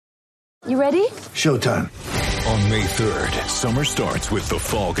You ready? Showtime. On May 3rd, summer starts with The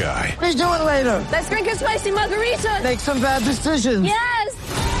Fall Guy. Let's do it later. Let's drink a spicy margarita. Make some bad decisions.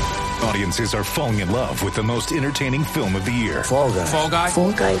 Yes! Audiences are falling in love with the most entertaining film of the year. Fall Guy. Fall Guy?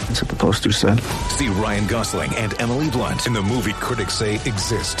 Fall guy. That's what the poster said. See Ryan Gosling and Emily Blunt in the movie critics say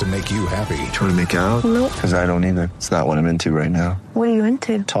exists to make you happy. Trying to make it out? Nope. Because I don't either. It's not what I'm into right now. What are you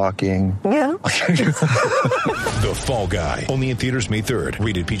into? Talking. Yeah. The Fall Guy. Only in theaters May 3rd.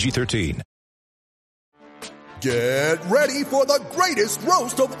 Rated PG-13. Get ready for the greatest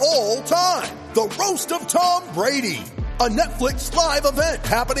roast of all time. The Roast of Tom Brady. A Netflix live event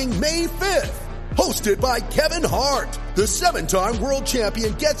happening May 5th. Hosted by Kevin Hart. The 7-time world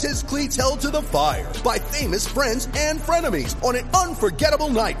champion gets his cleats held to the fire by famous friends and frenemies on an unforgettable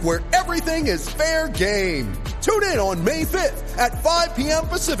night where everything is fair game. Tune in on May 5th at 5 p.m.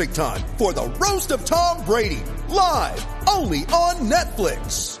 Pacific time for the Roast of Tom Brady. Live only on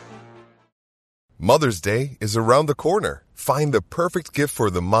Netflix. Mother's Day is around the corner. Find the perfect gift for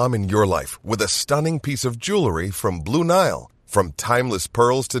the mom in your life with a stunning piece of jewelry from Blue Nile. From timeless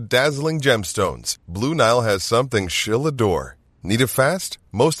pearls to dazzling gemstones, Blue Nile has something she'll adore. Need it fast?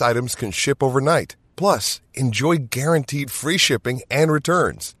 Most items can ship overnight. Plus, enjoy guaranteed free shipping and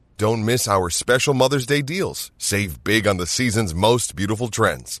returns. Don't miss our special Mother's Day deals. Save big on the season's most beautiful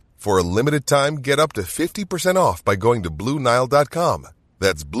trends. For a limited time, get up to 50% off by going to BlueNile.com.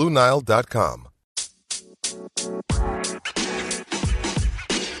 That's BlueNile.com.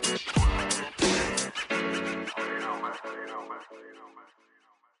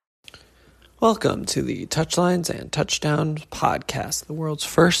 Welcome to the Touchlines and Touchdowns podcast, the world's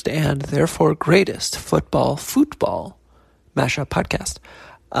first and therefore greatest football mashup podcast.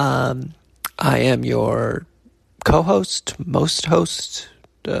 I am your co-host, most host,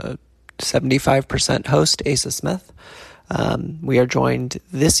 75% host, Asa Smith. We are joined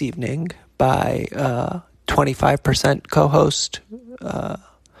this evening by 25% co-host,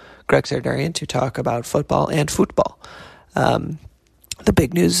 Greg Sardarian, to talk about football and football. The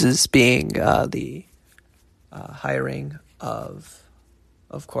big news is being the hiring of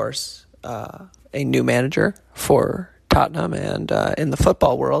course, a new manager for Tottenham. And in the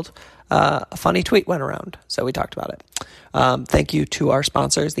football world, a funny tweet went around, so we talked about it. Thank you to our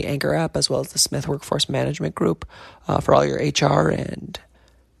sponsors, the Anchor app, as well as the Smith Workforce Management Group, for all your HR and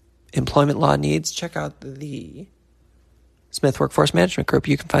employment law needs. Check out the Smith Workforce Management Group.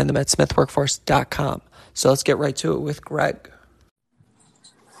 You can find them at smithworkforce.com. So let's get right to it with Greg.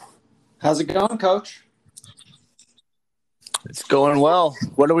 How's it going, Coach? It's going well.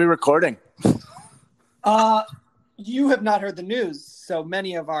 What are we recording? You have not heard the news, so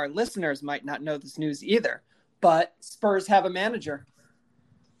many of our listeners might not know this news either. But Spurs have a manager.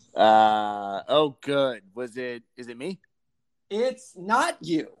 Oh, good. Is it me? It's not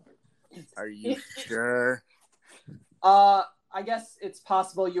you. Are you sure? I guess it's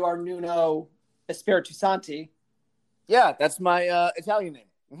possible you are Nuno Espirito Santi. Yeah, that's my Italian name.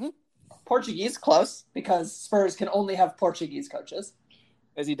 Mm-hmm. Portuguese, close, because Spurs can only have Portuguese coaches.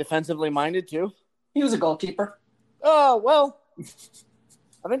 Is he defensively minded too? He was a goalkeeper. Oh, well,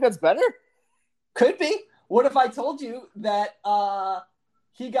 I think that's better. Could be. What if I told you that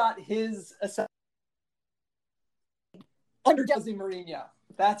he got his under Jose Mourinho?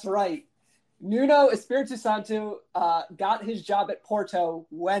 That's right. Nuno Espirito Santo got his job at Porto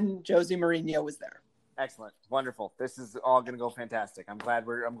when Jose Mourinho was there. Excellent. Wonderful. This is all going to go fantastic. I'm glad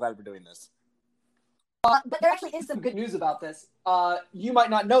we're doing this. But there actually is some good news about this. You might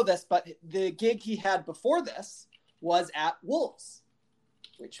not know this, but the gig he had before this was at Wolves,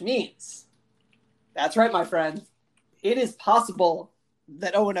 which means, that's right, my friend, it is possible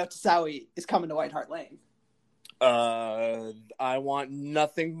that Owen Otasowie is coming to White Hart Lane. I want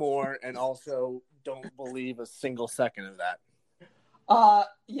nothing more, and also don't believe a single second of that.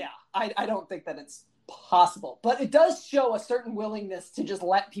 Yeah, I don't think that it's possible, but it does show a certain willingness to just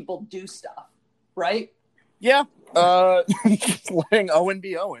let people do stuff, right? Yeah. Just letting Owen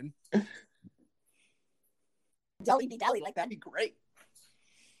be Owen. Deli be deli, like that'd be great.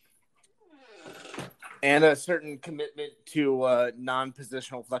 And a certain commitment to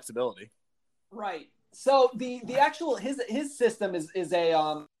non-positional flexibility. Right. So the actual his system is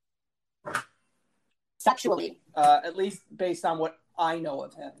a sexually, at least based on what I know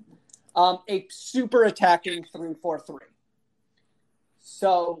of him, a super attacking 3-4-3.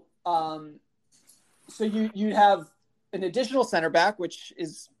 So you have an additional center back, which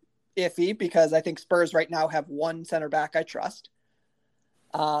is iffy because I think Spurs right now have one center back I trust.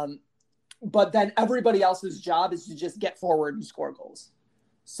 But then everybody else's job is to just get forward and score goals.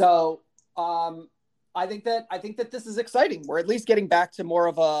 So I think that this is exciting. We're at least getting back to more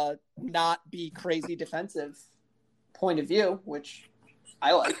of a not be crazy defensive point of view, which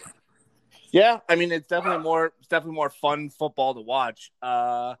I like. Yeah, I mean it's definitely more fun football to watch.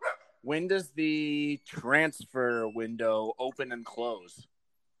 When does the transfer window open and close?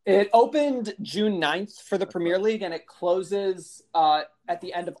 It opened June 9th for the Premier League, and it closes at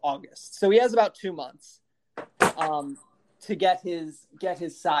the end of August. So he has about 2 months to get his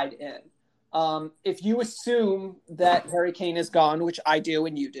side in. If you assume that Harry Kane is gone, which I do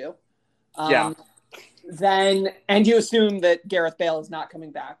and you do, then and you assume that Gareth Bale is not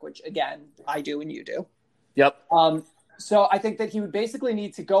coming back, which again I do and you do. Yep. So I think that he would basically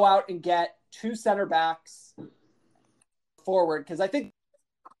need to go out and get 2 center backs forward, because I think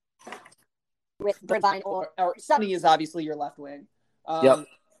with Bradvine or Sonny is obviously your left wing. Yep.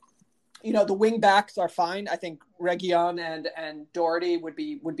 You know, the wing backs are fine. I think Reguilon and Doherty would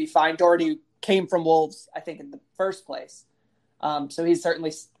be fine. Doherty came from Wolves, I think, in the first place. So he's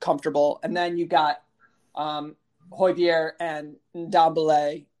certainly comfortable. And then you got Højbjerg and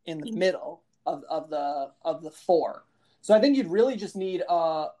Ndombele in the middle of the 4. So I think you'd really just need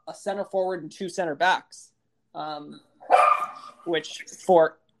a center forward and 2 center backs, which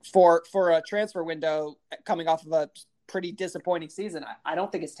for a transfer window coming off of a pretty disappointing season, I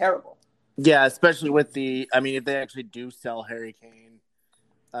don't think it's terrible. Yeah, especially with if they actually do sell Harry Kane,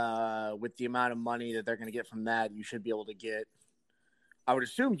 with the amount of money that they're going to get from that, you should be able to get, I would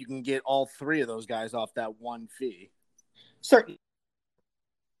assume you can get all 3 of those guys off that one fee. Certainly.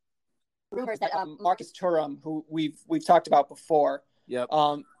 Rumors that Marcus Thuram, who we've talked about before, yep,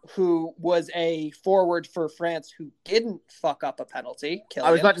 who was a forward for France who didn't fuck up a penalty. I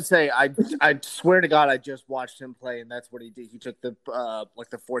was about to say, I swear to God, I just watched him play, and that's what he did. He took the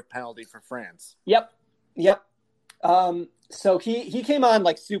 4th penalty for France. Yep. So he came on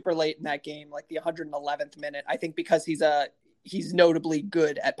like super late in that game, like the 111th minute. I think because he's notably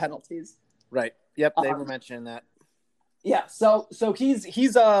good at penalties. Right. Yep. They were mentioning that. Yeah. So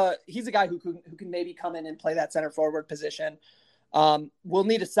he's a guy who can maybe come in and play that center forward position. We'll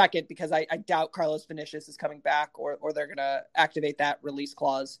need a second because I doubt Carlos Vinicius is coming back, or they're going to activate that release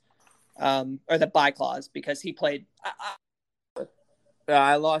clause, or the buy clause, because he played.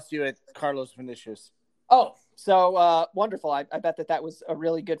 I lost you at Carlos Vinicius. Oh, so wonderful. I bet that was a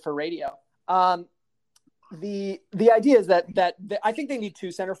really good for radio. The idea is that I think they need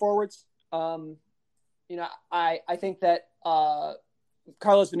 2 center forwards. I think that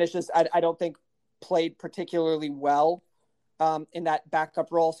Carlos Vinicius, I don't think played particularly well in that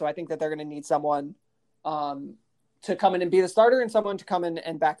backup role. So I think that they're going to need someone to come in and be the starter, and someone to come in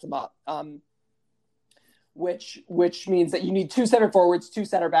and back them up. Which means that you need 2 center forwards, 2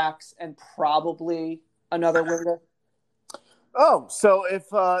 center backs, and probably another winger. Oh, so if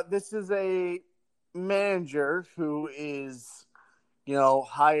this is a manager who is,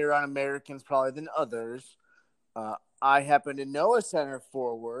 higher on Americans probably than others, I happen to know a center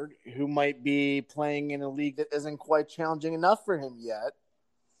forward who might be playing in a league that isn't quite challenging enough for him yet.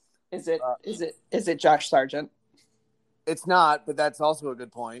 Is it Josh Sargent? It's not, but that's also a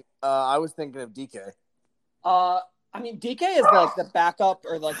good point. I was thinking of DK. DK is like the backup,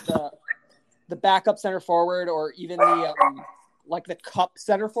 or like the backup center forward, or even the the cup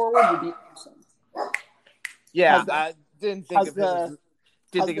center forward would be awesome. Yeah, I didn't think of him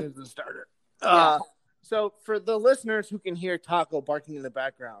as the starter. Yeah. So for the listeners who can hear Taco barking in the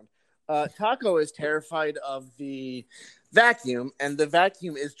background, Taco is terrified of the vacuum, and the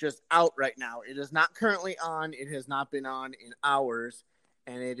vacuum is just out right now. It is not currently on. It has not been on in hours,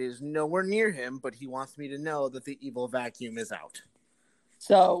 and it is nowhere near him, but he wants me to know that the evil vacuum is out.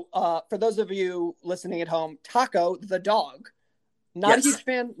 So for those of you listening at home, Taco, the dog, not a huge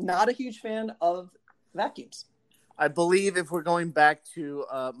fan of vacuums. I believe if we're going back to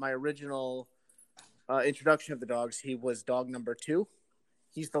my original introduction of the dogs, he was dog number 2.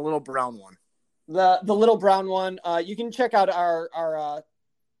 He's the little brown one. The little brown one. You can check out our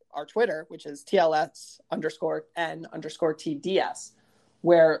Twitter, which is TLS_N_TDS,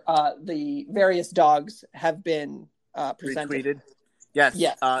 where the various dogs have been presented. Retweeted. Yes.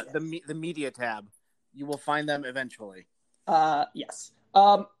 Yes. The media tab. You will find them eventually. Yes.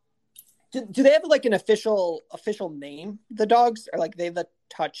 Do they have like an official name, the dogs? Or like they the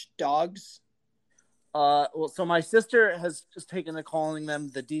touch dogs? Well, so my sister has just taken to calling them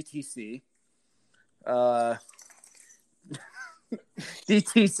the DTC.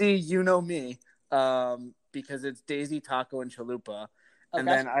 DTC, you know me, because it's Daisy, Taco, and Chalupa. Okay. And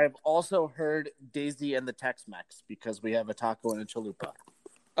then I've also heard Daisy and the Tex-Mex, because we have a taco and a chalupa.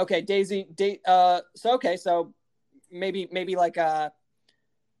 Okay, Daisy. So maybe like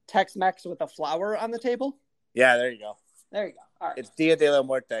Tex-Mex with a flower on the table? Yeah, there you go. There you go. All right. It's Dia de la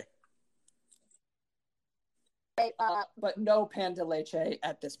Muerte. But no pan de leche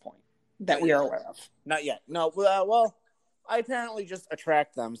at this point that we are aware of. Not yet. No, well, I apparently just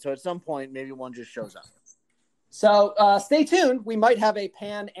attract them, so at some point, maybe one just shows up. So stay tuned. We might have a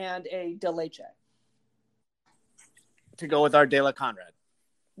pan and a de leche. To go with our De La Conrad.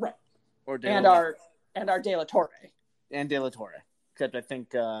 Right. Or De and La our De La Torre. And De La Torre. Except I think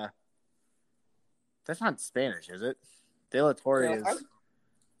that's not Spanish, is it? De La Torre is... For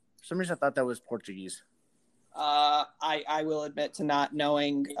some reason I thought that was Portuguese. I will admit to not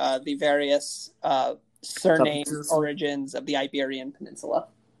knowing the various surname origins of the Iberian Peninsula.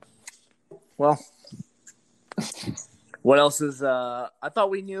 Well, what else is? I thought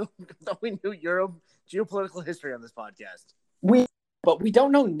we knew Europe geopolitical history on this podcast. But we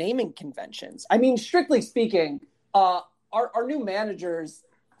don't know naming conventions. I mean, strictly speaking, our new manager's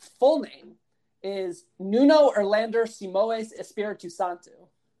full name is Nuno Orlando Simoes Espiritu Santo.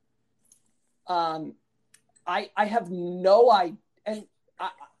 I have no idea, and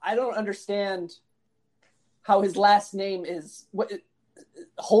I don't understand how his last name is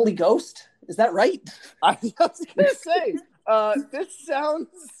Holy Ghost. Is that right? I was going to say, this sounds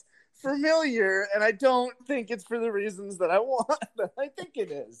familiar, and I don't think it's for the reasons that I want. That I think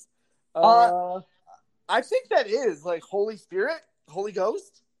it is. I think that is like Holy Spirit, Holy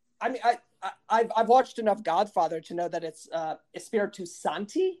Ghost. I mean, I've watched enough Godfather to know that it's Espiritu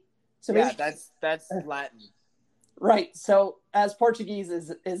Santi. So yeah, that's Latin. Right. So as Portuguese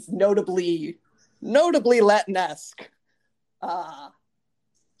is notably Latin-esque.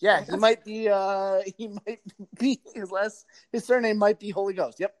 Yeah, he might be his surname might be Holy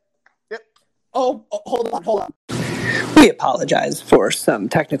Ghost. Yep. Oh, hold on. We apologize for some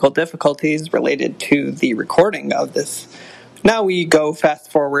technical difficulties related to the recording of this. Now we go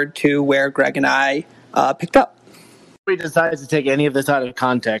fast forward to where Greg and I picked up. We decided to take any of this out of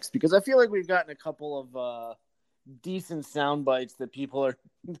context because I feel like we've gotten a couple of decent sound bites that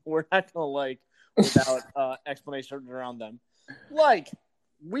we're not going to like without explanation around them. Like,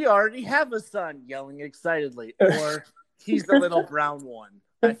 we already have a son yelling excitedly, or he's the little brown one.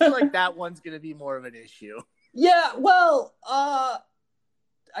 I feel like that one's going to be more of an issue. Yeah, well, I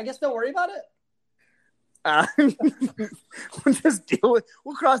guess don't worry about it. We'll just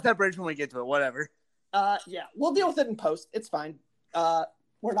we'll cross that bridge when we get to it, whatever. Yeah, we'll deal with it in post. It's fine.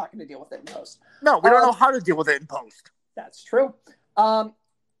 We're not going to deal with it in post. No, we don't know how to deal with it in post. That's true.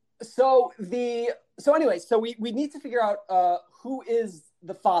 So we need to figure out who is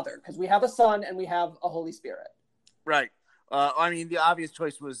the father, because we have a son and we have a Holy Spirit. Right. I mean, the obvious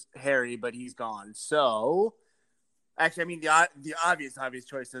choice was Harry, but he's gone. So, actually, I mean, the obvious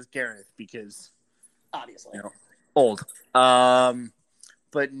choice is Gareth because, obviously, old.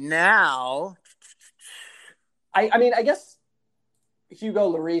 But now, I mean, I guess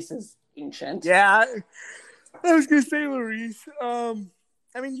Hugo Lloris is ancient. Yeah, I was gonna say Lloris. I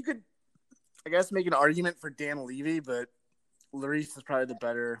mean, you could, I guess, make an argument for Dan Levy, but Lloris is probably the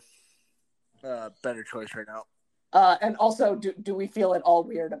better choice right now. And also, do we feel at all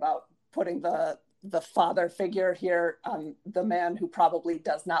weird about putting the father figure here on the man who probably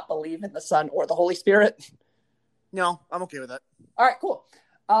does not believe in the Son or the Holy Spirit? No, I'm okay with that. All right, cool.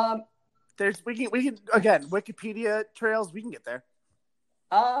 We can again, Wikipedia trails. We can get there.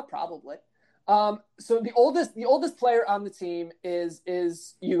 Probably. So the oldest player on the team is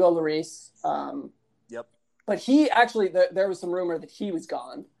Hugo Lloris. Yep. But he actually, there was some rumor that he was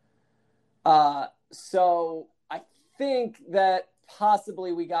gone. So I think that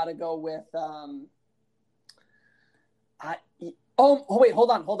possibly we got to go with. Wait,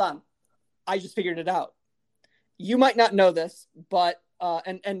 hold on. I just figured it out. You might not know this, but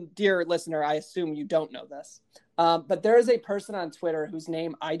and dear listener, I assume you don't know this. But there is a person on Twitter whose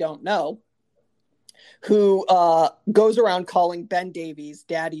name I don't know, who goes around calling Ben Davies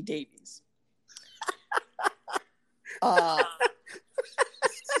Daddy Davies.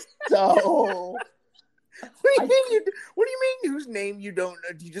 So what do you mean whose name you don't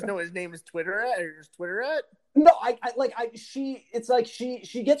know? Do you just know his name is Twitter at, or just Twitter at? No, she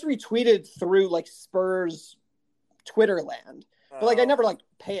gets retweeted through like Spurs Twitter land. But like I never like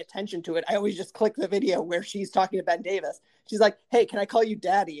pay attention to it. I always just click the video where she's talking to Ben Davis. She's like, "Hey, can I call you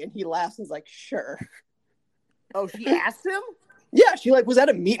Daddy?" And he laughs and is like, "Sure." Oh, she asked him? Yeah, she like was at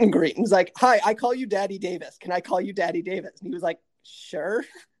a meet and greet and was like, "Hi, I call you Daddy Davis. Can I call you Daddy Davis?" And he was like, "Sure."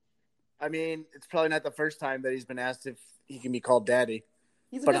 I mean, it's probably not the first time that he's been asked if he can be called Daddy.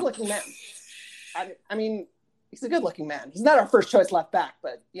 He's a good-looking man. I mean, he's a good-looking man. He's not our first choice left back,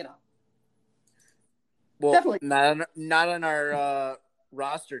 but you know. Well, definitely not on our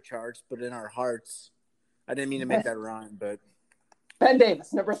roster charts, but in our hearts. I didn't mean to make that rhyme, but Ben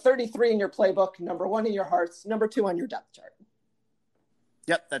Davis, number 33 in your playbook, number 1 in your hearts, number 2 on your depth chart.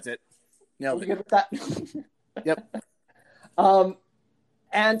 Yep, that's it. You good with that? Yep.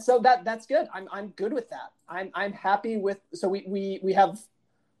 And so that's good. I'm good with that. I'm happy with. So we have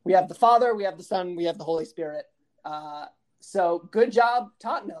the Father, we have the Son, we have the Holy Spirit. So good job,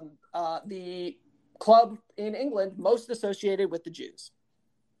 Tottenham, the club in England most associated with the Jews.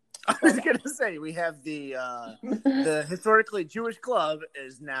 I was going to say, we have the historically Jewish club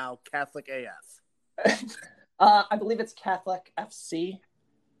is now Catholic AF. I believe it's Catholic FC.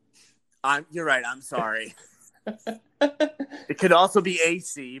 You're right. I'm sorry. It could also be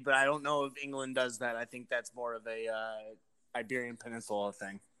AC, but I don't know if England does that. I think that's more of a Iberian Peninsula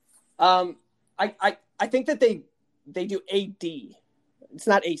thing. I think that they do AD. It's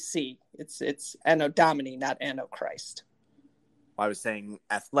not AC. It's Anno Domini, not Anno Christ. I was saying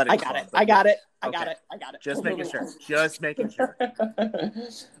athletic. I got it. Just making sure.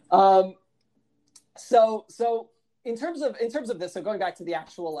 So in terms of this, so going back to the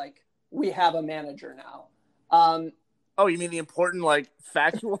actual, like, we have a manager now. Oh, you mean the important, like,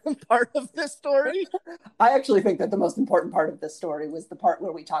 factual part of this story? I actually think that the most important part of this story was the part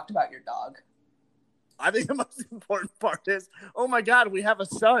where we talked about your dog. I think the most important part is, oh my God, we have a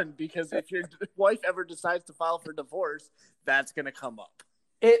son, because if your wife ever decides to file for divorce, that's going to come up.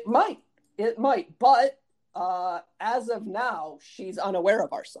 It might, but as of now, she's unaware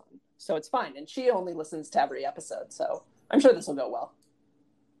of our son, so it's fine. And she only listens to every episode, so I'm sure this will go well.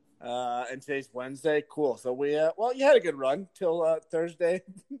 And today's Wednesday. Cool. So we, you had a good run till Thursday,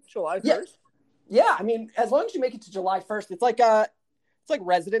 July 1st. Yeah. I mean, as long as you make it to July 1st, it's like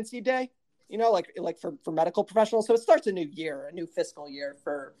residency day, you know, like for medical professionals. So it starts a new year, a new fiscal year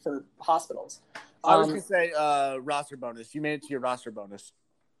for hospitals. I was going to say roster bonus. You made it to your roster bonus.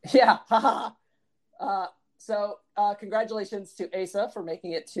 Yeah. So congratulations to Asa for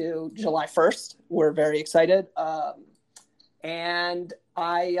making it to July 1st. We're very excited. And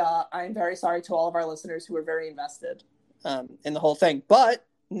I'm very sorry to all of our listeners who were very invested in the whole thing. But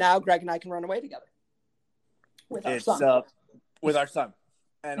now Greg and I can run away together with our son. With our son,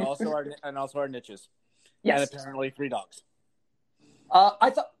 and also our niches. Yes, and apparently 3 dogs.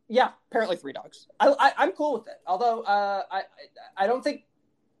 Apparently 3 dogs. I'm cool with it. Although I don't think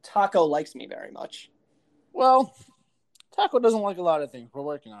Taco likes me very much. Well, Taco doesn't like a lot of things. We're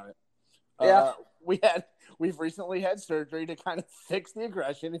working on it. Yeah. We've recently had surgery to kind of fix the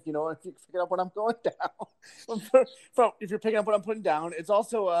aggression. If you're picking up what I'm going down, if you're picking up what I'm putting down, it's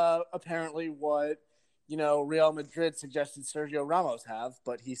also apparently what Real Madrid suggested Sergio Ramos have,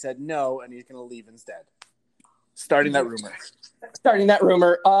 but he said no, and he's going to leave instead. Starting that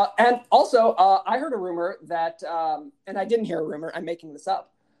rumor. And also, I heard a rumor that, and I didn't hear a rumor. I'm making this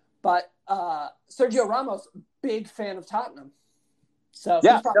up, but Sergio Ramos, big fan of Tottenham. So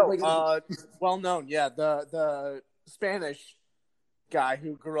yeah, well known. Yeah, the Spanish guy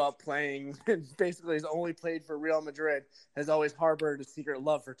who grew up playing, basically has only played for Real Madrid, has always harbored a secret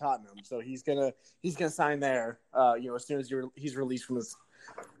love for Tottenham. So he's gonna sign there. As soon as he's released from his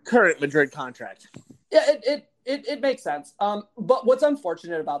current Madrid contract. Yeah, it makes sense. But what's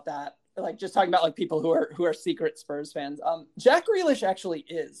unfortunate about that, like just talking about like people who are secret Spurs fans, Jack Grealish actually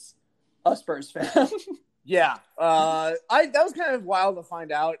is a Spurs fan. Yeah, that was kind of wild to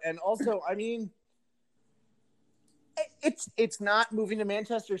find out, and also, I mean, it's not moving to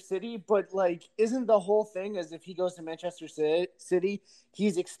Manchester City, but like, isn't the whole thing as if he goes to Manchester City,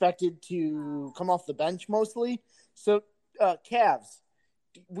 he's expected to come off the bench mostly? So, Cavs,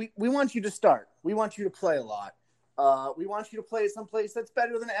 we want you to start. We want you to play a lot. We want you to play someplace that's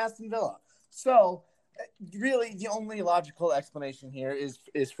better than Aston Villa. So, really, the only logical explanation here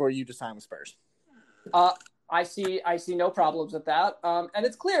is for you to sign with Spurs. I see no problems with that. And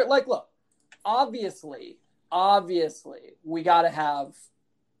it's clear, like, look, obviously, we got to have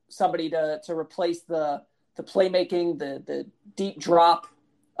somebody to replace the playmaking, the deep drop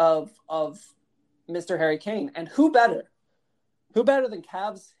of Mr. Harry Kane. And who better than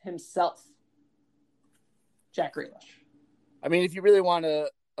Cavs himself, Jack Grealish? I mean, if you really want to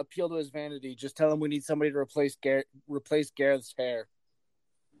appeal to his vanity, just tell him we need somebody to replace Gareth's hair.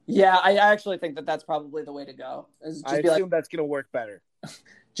 Yeah, I actually think that that's probably the way to go. I assume that's going to work better.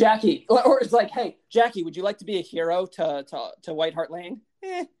 Jackie, or it's like, hey, Jackie, would you like to be a hero to White Hart Lane?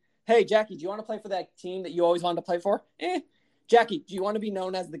 Hey, Jackie, do you want to play for that team that you always wanted to play for? Jackie, do you want to be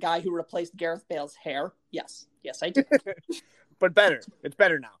known as the guy who replaced Gareth Bale's hair? Yes, I do. But better. It's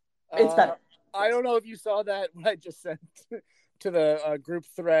better now. It's better. I don't know if you saw that, what I just sent to the group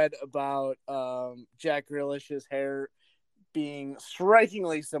thread about Jack Grealish's hair being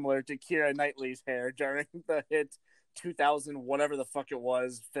strikingly similar to Keira Knightley's hair during the hit 2000 whatever the fuck it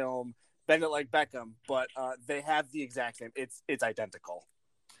was film Bend It Like Beckham, but they have the exact same. It's identical.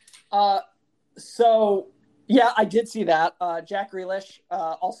 So yeah, I did see that. Jack Grealish,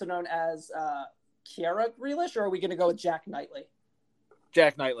 also known as Keira Grealish, or are we going to go with Jack Knightley?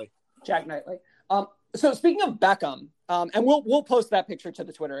 Jack Knightley. Jack Knightley. So speaking of Beckham, and we'll post that picture to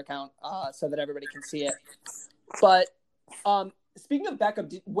the Twitter account so that everybody can see it. But speaking of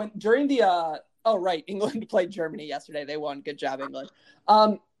Beckham, during the England played Germany yesterday. They won. Good job, England.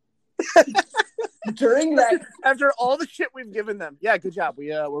 During that, after all the shit we've given them, yeah, good job.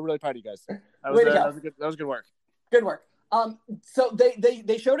 We're really proud of you guys. That was good work. Good work. So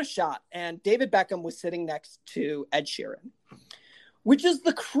they showed a shot, and David Beckham was sitting next to Ed Sheeran, which is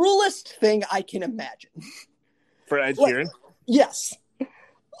the cruelest thing I can imagine. For Ed Sheeran? Yes.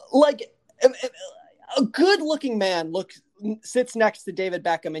 Like, a good-looking man sits next to David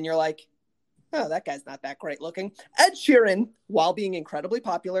Beckham, and you're like, oh, that guy's not that great looking. Ed Sheeran, while being incredibly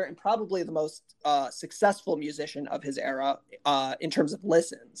popular and probably the most successful musician of his era in terms of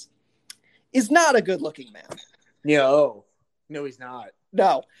listens, is not a good-looking man. No, he's not.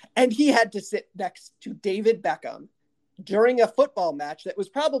 No. And he had to sit next to David Beckham during a football match that was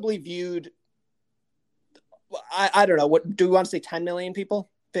probably viewed, I don't know, what do you want to say, 10 million people?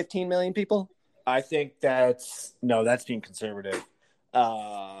 15 million people? I think that's being conservative.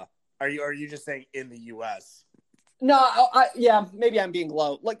 Are you just saying in the U.S.? No, yeah, maybe I'm being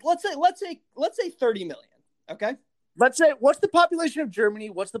low. Like, let's say 30 million. Okay. Let's say, what's the population of Germany?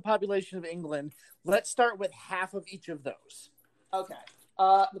 What's the population of England? Let's start with half of each of those. Okay.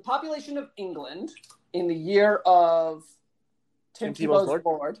 The population of England in the year of Tim Tebow's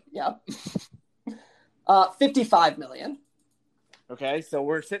board, yeah, 55 million. Okay, so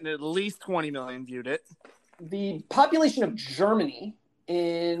we're sitting at least 20 million viewed it. The population of Germany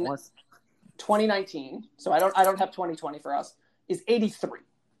in 2019, so I don't have 2020 for us, is 83.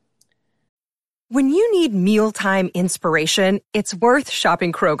 When you need mealtime inspiration, it's worth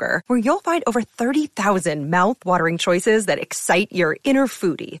shopping Kroger, where you'll find over 30,000 mouth-watering choices that excite your inner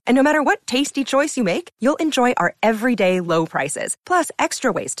foodie. And no matter what tasty choice you make, you'll enjoy our everyday low prices, plus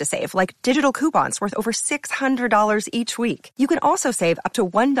extra ways to save, like digital coupons worth over $600 each week. You can also save up to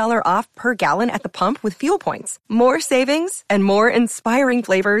 $1 off per gallon at the pump with fuel points. More savings and more inspiring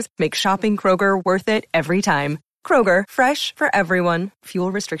flavors make shopping Kroger worth it every time. Kroger, fresh for everyone.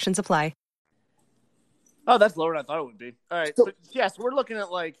 Fuel restrictions apply. Oh, that's lower than I thought it would be. All right. So yes, we're looking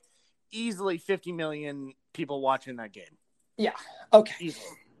at like easily 50 million people watching that game. Yeah. Okay.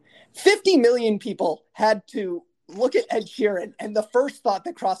 Easily. 50 million people had to look at Ed Sheeran, and the first thought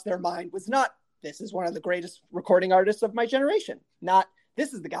that crossed their mind was not, this is one of the greatest recording artists of my generation. Not,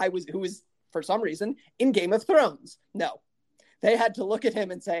 this is the guy who was, for some reason, in Game of Thrones. No. They had to look at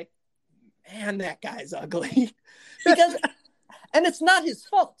him and say, man, that guy's ugly. Because, and it's not his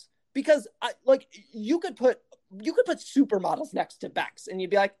fault. Because you could put supermodels next to Bex and you'd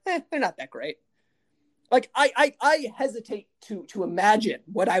be like, they're not that great. Like I hesitate to imagine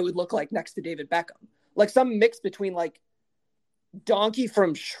what I would look like next to David Beckham. Like some mix between like Donkey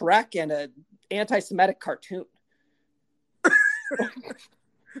from Shrek and an anti-Semitic cartoon.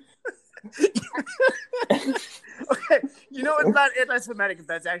 Okay, you know it's not anti-Semitic if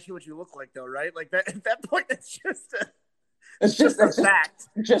that's actually what you look like, though, right? Like that at that point, it's just a fact,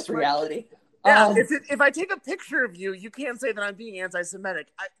 just reality. Yeah, if I take a picture of you, you can't say that I'm being anti-Semitic.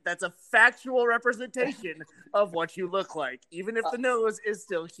 That's a factual representation of what you look like, even if the nose is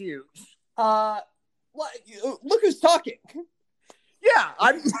still huge. Look who's talking. Yeah,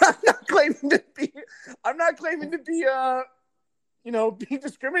 I'm not claiming to be. I'm not claiming to be. Being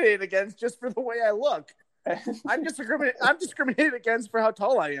discriminated against just for the way I look. I'm discriminated against for how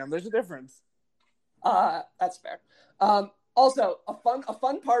tall I am. There's a difference. That's fair. Also, a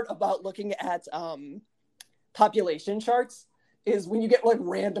fun part about looking at population charts is when you get like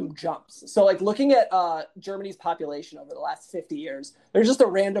random jumps. So like looking at Germany's population over the last 50 years, there's just a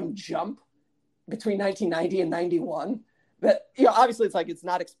random jump between 1990 and 91 that, obviously it's like it's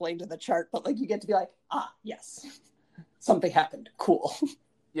not explained in the chart, but like you get to be like, yes, something happened. Cool.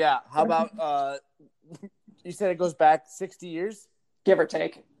 Yeah. How about you said it goes back 60 years? Give or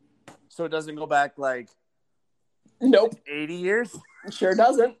take. So it doesn't go back like nope. 80 years? It sure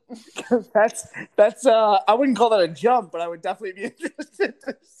doesn't. That's I wouldn't call that a jump, but I would definitely be interested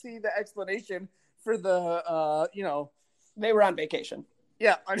to see the explanation for the they were on vacation.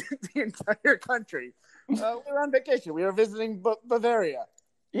 Yeah, the entire country. We were on vacation. We were visiting Bavaria.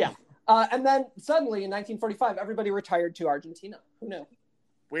 Yeah. And then suddenly in 1945, everybody retired to Argentina. Who knew?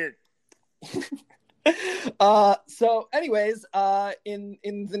 Weird. So anyways, in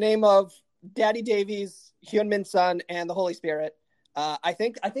the name of Daddy Davies, Hyunmin Son, and the Holy Spirit, I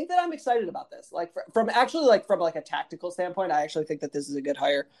think that I'm excited about this. Like from a tactical standpoint, I actually think that this is a good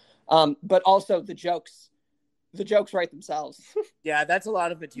hire. But also the jokes write themselves. Yeah, that's a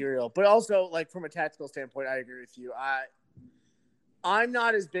lot of material. But also, like, from a tactical standpoint, I agree with you. I'm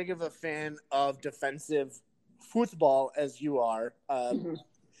not as big of a fan of defensive football as you are.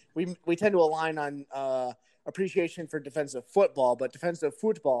 We tend to align on appreciation for defensive football, but defensive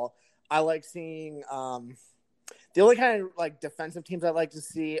football, I like seeing. The only kind of like defensive teams I like to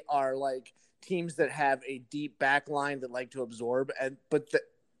see are like teams that have a deep back line that like to absorb,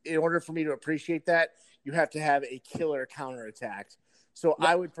 in order for me to appreciate that, you have to have a killer counterattack. So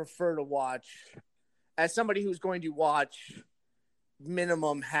I would prefer to watch, as somebody who's going to watch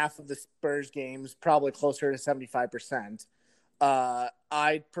minimum half of the Spurs games, probably closer to 75%.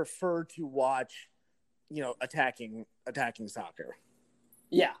 I'd prefer to watch, attacking soccer.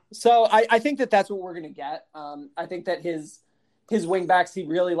 Yeah. So I think that that's what we're going to get. I think that his wing backs, he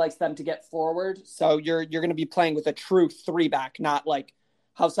really likes them to get forward. So you're going to be playing with a true 3-back, not like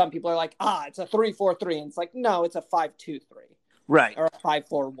how some people are like, it's a 3-4-3. And it's like, no, it's a 5-2-3. Right. Or a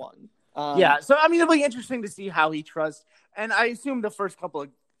 5-4-1. Yeah. So, I mean, it'll be interesting to see how he trusts. And I assume the first couple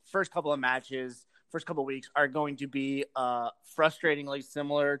of matches, first couple of weeks are going to be frustratingly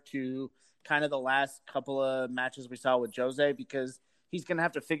similar to kind of the last couple of matches we saw with Jose, because he's going to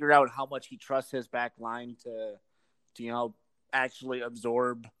have to figure out how much he trusts his back line to actually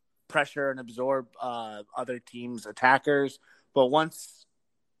absorb pressure and absorb other teams' attackers. But once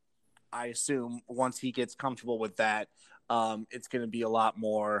he gets comfortable with that, it's going to be a lot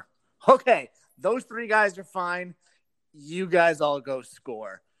more, okay, those 3 guys are fine. You guys all go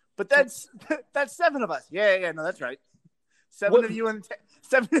score. But that's 7 of us. Yeah, no, that's right. 7 of you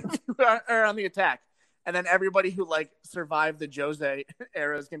are on the attack. And then everybody who survived the Jose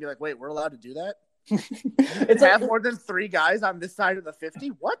era is gonna be like, wait, we're allowed to do that? It's have more than 3 guys on this side of the 50?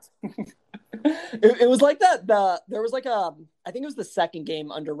 What? It was like that. There was I think it was the second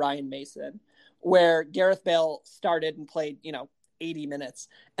game under Ryan Mason where Gareth Bale started and played, 80 minutes.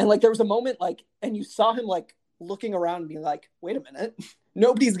 And there was a moment and you saw him looking around and being like, wait a minute,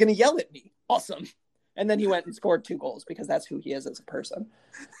 nobody's gonna yell at me. Awesome. And then he went and scored 2 goals because that's who he is as a person.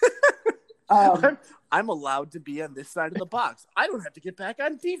 I'm allowed to be on this side of the box. I don't have to get back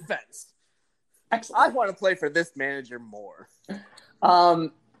on defense. Excellent. I want to play for this manager more.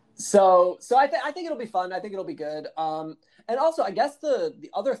 So I think it'll be fun. I think it'll be good. And also, I guess the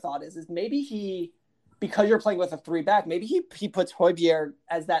other thought is maybe because you're playing with a 3-back, maybe he puts Højbjerg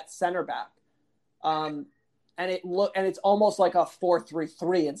as that center back. And it's almost like a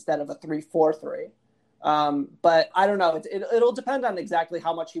 4-3-3 instead of a 3-4-3. But I don't know. It'll depend on exactly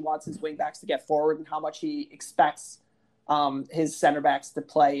how much he wants his wing backs to get forward and how much he expects his center backs to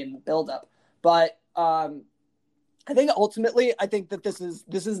play in the build-up. But I think ultimately, I think that this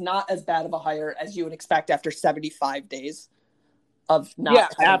is not as bad of a hire as you would expect after 75 days of not. Yeah,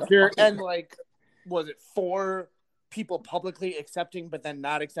 after and was it 4 people publicly accepting but then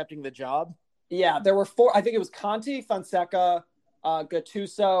not accepting the job? Yeah, there were 4. I think it was Conte, Fonseca,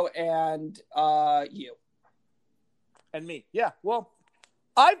 Gattuso, and you. And me. Yeah, well,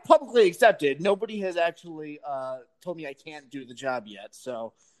 I publicly accepted. Nobody has actually told me I can't do the job yet.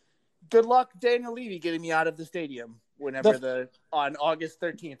 So good luck, Daniel Levy, getting me out of the stadium on August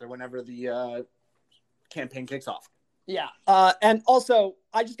 13th or whenever the campaign kicks off. Yeah. And also,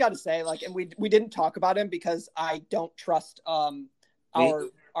 I just got to say, and we didn't talk about him because I don't trust our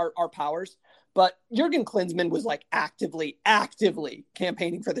powers. But Jurgen Klinsmann was actively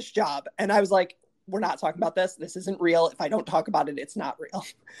campaigning for this job. And I was like, we're not talking about this. This isn't real. If I don't talk about it, it's not real.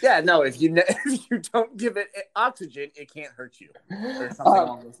 Yeah, no, if you don't give it oxygen, it can't hurt you. Or something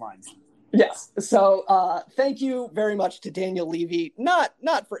along those lines. Yes. So thank you very much to Daniel Levy. Not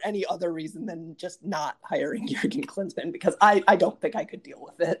for any other reason than just not hiring Jurgen Klinsmann, because I don't think I could deal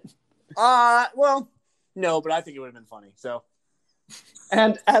with it. Well, no, but I think it would have been funny. So.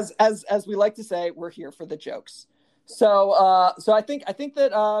 And as we like to say, we're here for the jokes. So I think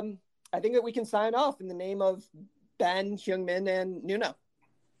that we can sign off in the name of Ben, Hyungmin, and Nuno.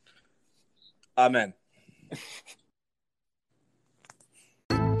 Amen.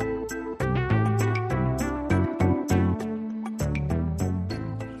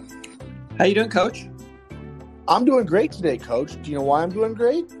 How you doing, Coach? I'm doing great today, Coach. Do you know why I'm doing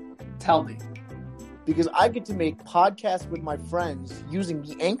great? Tell me. Because I get to make podcasts with my friends using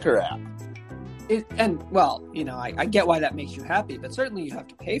the Anchor app. I get why that makes you happy, but certainly you have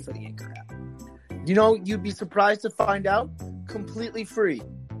to pay for the Anchor app. You'd be surprised to find out, completely free.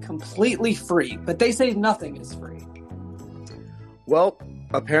 completely free, but they say nothing is free. Well,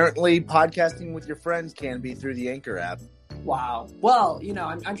 apparently podcasting with your friends can be through the Anchor app. Wow. Well,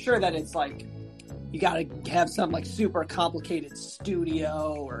 I'm sure that it's like you got to have some like super complicated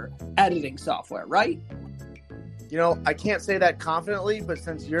studio or editing software, right? I can't say that confidently, but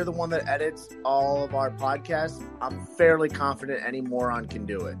since you're the one that edits all of our podcasts, I'm fairly confident any moron can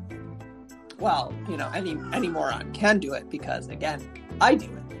do it. Well, any moron can do it because, again, I do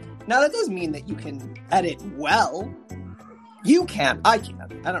it. Now, that doesn't mean that you can edit well. You can. I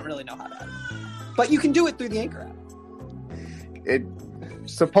can't. I don't really know how to edit. But you can do it through the Anchor app. It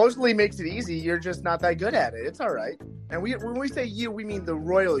supposedly makes it easy. You're just not that good at it. It's all right. And when we say you, we mean the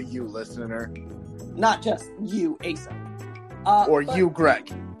royal you, listener. Not just you, Asa. You,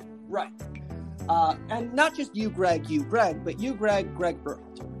 Greg. Right. And not just you, Greg, but you, Greg Berhalter.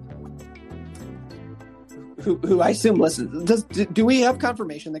 Who I assume listens. Do we have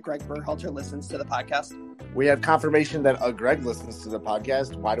confirmation that Greg Berhalter listens to the podcast? We have confirmation that Greg listens to the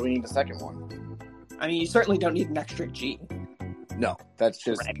podcast. Why do we need a second one? I mean, you certainly don't need an extra G. No, that's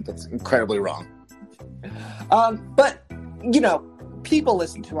incredibly wrong. But, people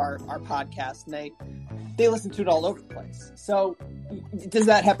listen to our podcast and they listen to it all over the place. So does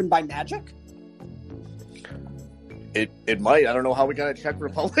that happen by magic? It might. I don't know how we got a Czech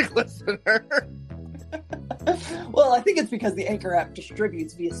Republic listener. Well, I think it's because the Anchor app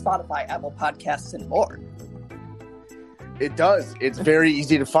distributes via Spotify, Apple Podcasts, and more. It does. It's very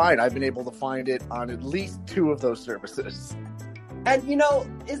easy to find. I've been able to find it on at least 2 of those services. And,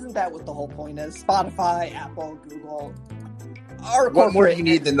 isn't that what the whole point is? Spotify, Apple, Google. What more do you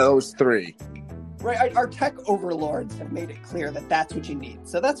need than those 3? Right. Our tech overlords have made it clear that that's what you need.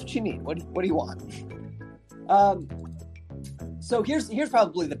 So that's what you need. What do you want? So here's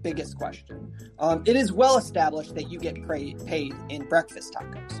probably the biggest question. It is well established that you get paid in breakfast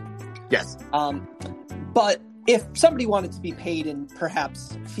tacos. Yes. But if somebody wanted to be paid in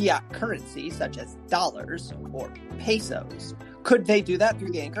perhaps fiat currency, such as dollars or pesos, could they do that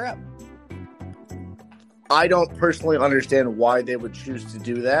through the Anchor app? I don't personally understand why they would choose to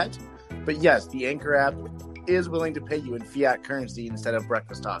do that. But yes, the Anchor app is willing to pay you in fiat currency instead of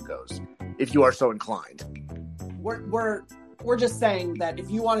breakfast tacos, if you are so inclined. We're just saying that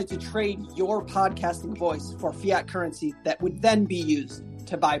if you wanted to trade your podcasting voice for fiat currency that would then be used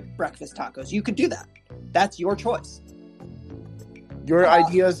to buy breakfast tacos, you could do that. That's your choice. Your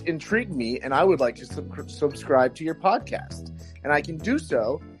ideas intrigue me, and I would like to subscribe to your podcast. And I can do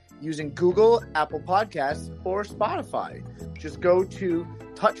so using Google, Apple Podcasts, or Spotify. Just go to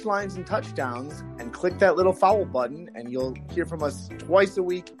Touchlines and Touchdowns and click that little follow button, and you'll hear from us twice a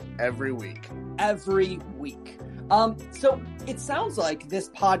week, every week. Every week. So it sounds like this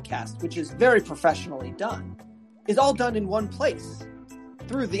podcast, which is very professionally done, is all done in one place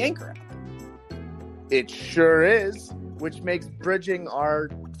through the Anchor app. It sure is, which makes bridging our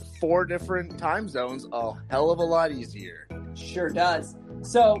 4 different time zones a hell of a lot easier. Sure does.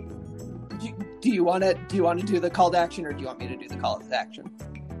 So, do you want to do the call to action, or do you want me to do the call to action?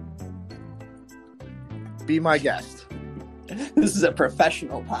 Be my guest. This is a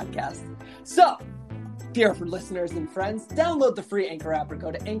professional podcast. So, dear for listeners and friends, download the free Anchor app or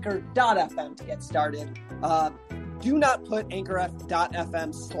go to anchor.fm to get started. Do not put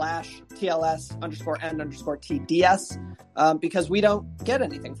anchor.fm/TLS_N_TDS because we don't get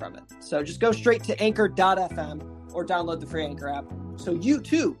anything from it. So just go straight to anchor.fm or download the free Anchor app so you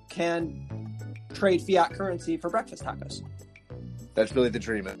too can trade fiat currency for breakfast tacos. That's really the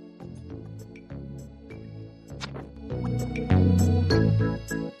dream.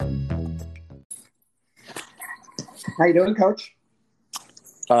 How you doing, Coach?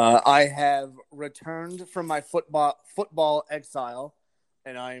 I have returned from my football exile,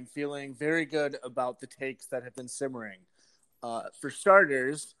 and I am feeling very good about the takes that have been simmering. For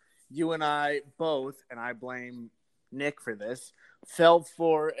starters, you and I both, and I blame Nick for this, fell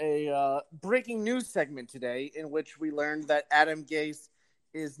for a breaking news segment today in which we learned that Adam Gase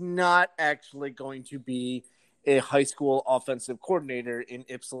is not actually going to be a high school offensive coordinator in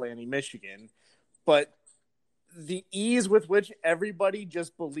Ypsilanti, Michigan, but the ease with which everybody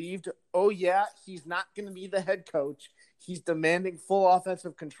just believed, oh yeah, he's not going to be the head coach. He's demanding full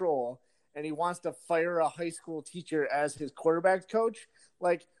offensive control, and he wants to fire a high school teacher as his quarterback coach.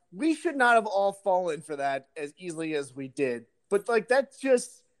 Like, we should not have all fallen for that as easily as we did. But, like, that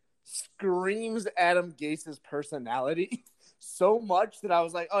just screams Adam Gase's personality so much that I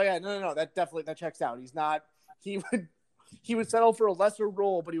was like, oh yeah, no, that checks out. He would settle for a lesser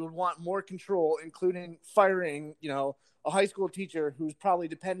role, but he would want more control, including firing, a high school teacher who's probably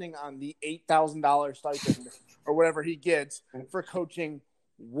depending on the $8,000 stipend or whatever he gets for coaching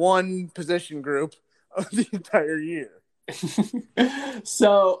one position group of the entire year.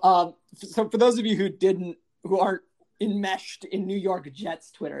 So for those of you who aren't enmeshed in New York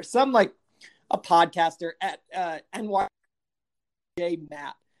Jets Twitter, some like a podcaster at NYJ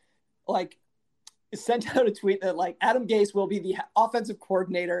Matt like sent out a tweet that like Adam Gase will be the offensive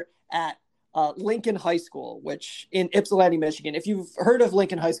coordinator at Lincoln High School, which in Ypsilanti, Michigan. If you've heard of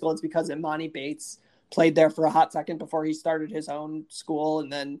Lincoln High School, it's because Imani Bates played there for a hot second before he started his own school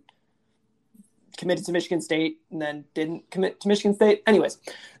and then committed to Michigan State and then didn't commit to Michigan State. Anyways,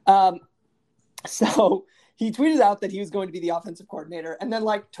 so he tweeted out that he was going to be the offensive coordinator. And then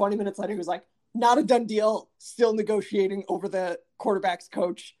like 20 minutes later, he was like, not a done deal, still negotiating over the quarterback's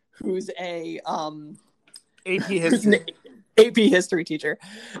coach, who's a AP history teacher.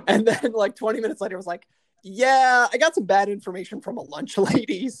 And then like 20 minutes later, was like, yeah, I got some bad information from a lunch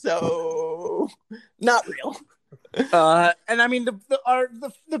lady, so not real. And I mean,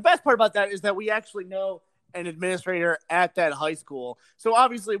 the best part about that is that we actually know an administrator at that high school. So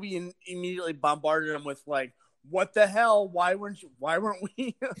obviously we immediately bombarded him with like, what the hell? Why weren't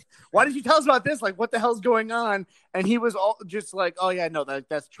we? Why did you tell us about this? Like, what the hell's going on? And he was all just like, oh yeah, no,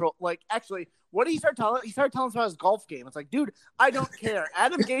 that's troll. Like, actually, what did he start telling? He started telling us about his golf game. It's like, dude, I don't care.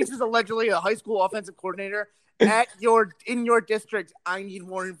 Adam Gase is allegedly a high school offensive coordinator in your district. I need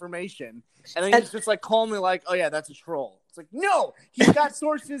more information. And then he's just like calling me like, oh yeah, that's a troll. It's like, no, he's got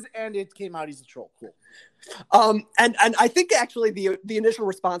sources, and it came out he's a troll. Cool. And I think actually the initial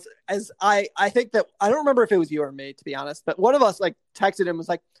response, as I think that, I don't remember if it was you or me, to be honest, but one of us like texted him, was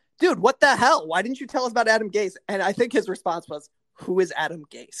like, dude, what the hell? Why didn't you tell us about Adam Gase? And I think his response was, who is Adam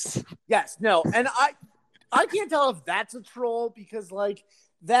Gase? Yes, no. And I can't tell if that's a troll, because like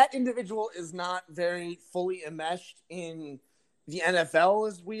that individual is not very fully enmeshed in the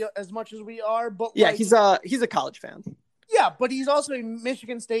NFL as much as we are. But yeah, like, he's a college fan. Yeah, but he's also a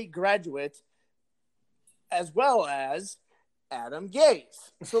Michigan State graduate, as well as Adam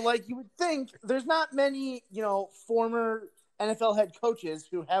Gase. So, like, you would think there's not many, former NFL head coaches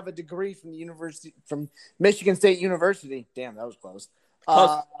who have a degree from Michigan State University. Damn, that was close.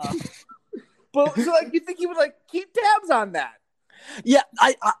 But so, like, you think he would like keep tabs on that? Yeah,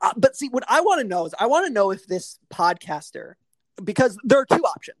 but see, what I want to know is, I want to know if this podcaster, because there are two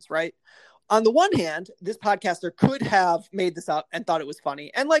options, right? On the one hand, this podcaster could have made this up and thought it was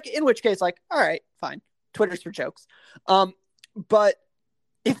funny. And like, in which case, like, all right, fine. Twitter's for jokes. But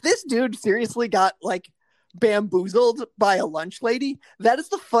if this dude seriously got like bamboozled by a lunch lady, that is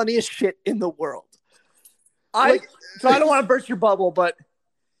the funniest shit in the world. So I don't want to burst your bubble, but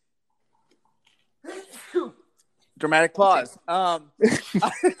dramatic pause. I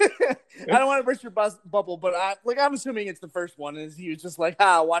don't want to burst your bubble, but I'm assuming it's the first one. Is he was just like,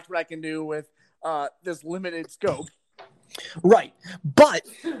 watch what I can do with this limited scope. Right. But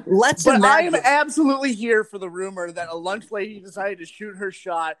imagine. I am absolutely here for the rumor that a lunch lady decided to shoot her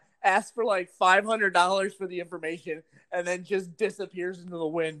shot, asked for like $500 for the information, and then just disappears into the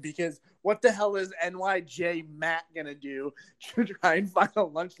wind, because what the hell is NYJ Matt going to do to try and find a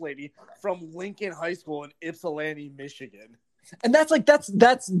lunch lady from Lincoln High School in Ypsilanti, Michigan? And that's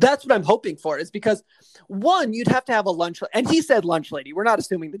what I'm hoping for, is because one, you'd have to have a lunch, and he said lunch lady. We're not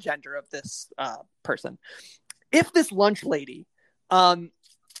assuming the gender of this person. If this lunch lady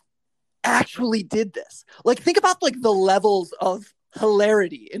actually did this, like, think about like the levels of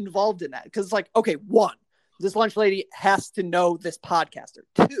hilarity involved in that. Because it's like, okay, one, this lunch lady has to know this podcaster.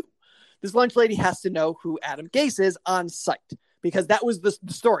 Two, this lunch lady has to know who Adam Gase is on site, because that was the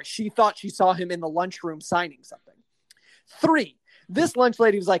story. She thought she saw him in the lunchroom signing something. Three, this lunch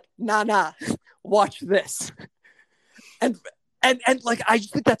lady was like, nah, watch this. And like, I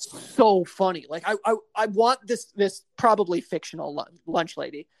just think that's so funny. Like, I want this probably fictional lunch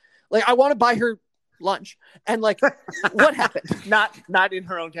lady. Like, I want to buy her lunch. And like, what happened? Not in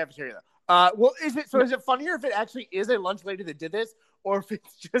her own cafeteria. Well, is it funnier if it actually is a lunch lady that did this, or if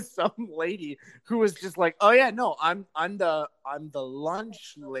it's just some lady who was just like, oh yeah, no, I'm the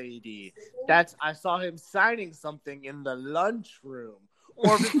lunch lady. I saw him signing something in the lunchroom.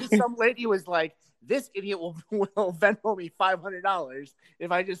 Or if it's just some lady was like, this idiot will Venmo me $500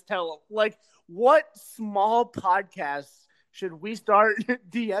 if I just tell. Like, what small podcasts should we start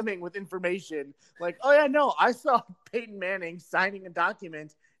DMing with information? Like, oh yeah, no, I saw Peyton Manning signing a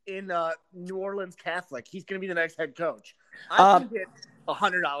document in New Orleans Catholic. He's going to be the next head coach. I can get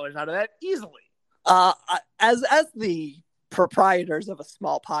 $100 out of that easily. As the proprietors of a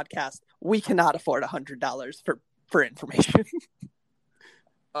small podcast, we cannot afford $100 for information.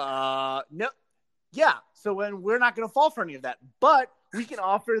 No. Yeah, so when we're not going to fall for any of that, but we can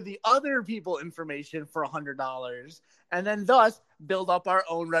offer the other people information for $100 and then thus build up our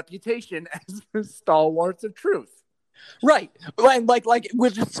own reputation as the stalwarts of truth. Right. And like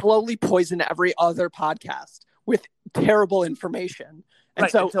we'll just slowly poison every other podcast with terrible information. And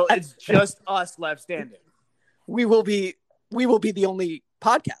right, until it's just us left standing. We will be the only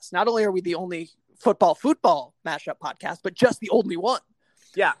podcast. Not only are we the only football mashup podcast, but just the only one.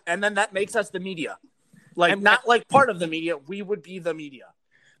 Yeah, and then that makes us the media. Like, not like part of the media, we would be the media.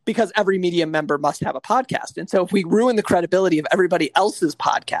 Because every media member must have a podcast. And so if we ruin the credibility of everybody else's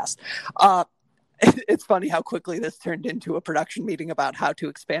podcast, it's funny how quickly this turned into a production meeting about how to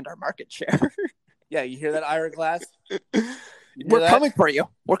expand our market share. Yeah, you hear that, Ira Glass? We're coming for you.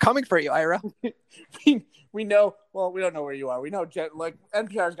 We're coming for you, Ira. We know. Well, we don't know where you are. We know, like,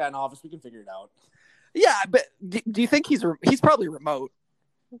 NPR's got an office. We can figure it out. Yeah, but do you think he's probably remote?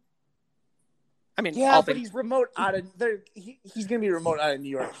 I mean, yeah, but he's remote out of there. He's gonna be remote out of New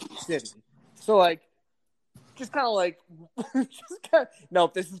York City. So, like, just kind of like,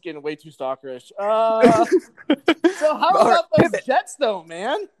 nope. This is getting way too stalkerish. So how about those Jets, though,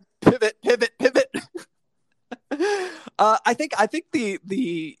 man? Pivot. I think the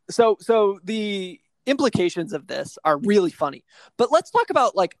implications of this are really funny. But let's talk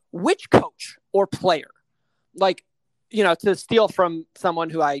about like which coach or player, like, you know, to steal from someone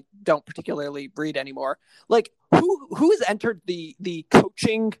who I don't particularly read anymore. Like who has entered the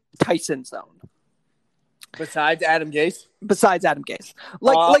coaching Tyson zone besides Adam Gase?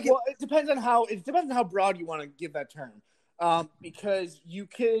 Well, it depends on how broad you want to give that term. Because you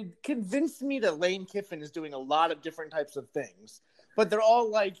could convince me that Lane Kiffin is doing a lot of different types of things, but they're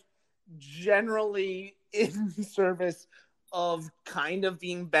all like generally in service of kind of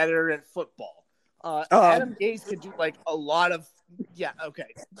being better at football. Adam Gase could do like a lot of,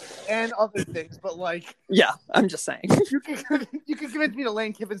 and other things, but like, yeah, I'm just saying you can convince me that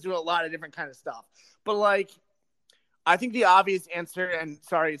Lane Kiffin's doing a lot of different kind of stuff, but like, I think the obvious answer, and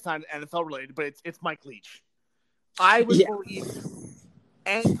sorry, it's not NFL related, but it's Mike Leach. I would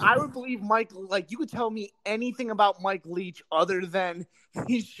believe Mike. Like, you could tell me anything about Mike Leach other than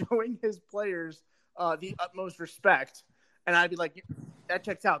he's showing his players the utmost respect, and I'd be like, that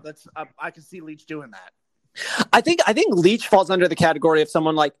checks out. That's I can see Leach doing that. I think Leach falls under the category of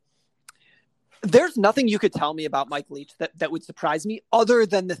someone like. There's nothing you could tell me about Mike Leach that would surprise me, other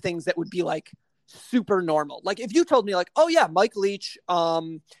than the things that would be like super normal. Like if you told me like, oh yeah, Mike Leach,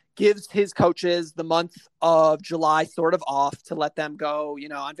 gives his coaches the month of July sort of off to let them go, you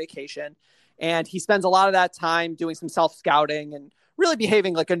know, on vacation. And he spends a lot of that time doing some self-scouting and really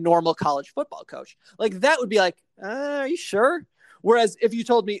behaving like a normal college football coach. Like that would be like, are you sure? Whereas if you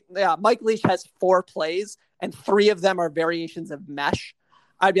told me, yeah, Mike Leach has 4 plays and 3 of them are variations of mesh,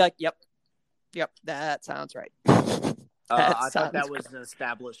 I'd be like, yep, that sounds right. I thought that was an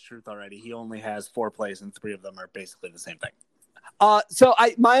established truth already. He only has 4 plays and 3 of them are basically the same thing. So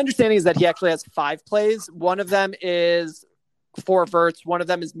my understanding is that he actually has 5 plays. One of them is 4 verts. One of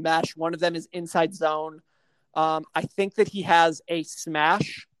them is mesh. One of them is inside zone. I think that he has a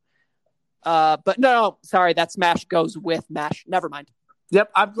smash. But no, sorry, that smash goes with mesh. Never mind.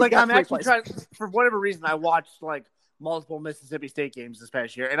 Yep, I'm actually trying. For whatever reason, I watched like multiple Mississippi State games this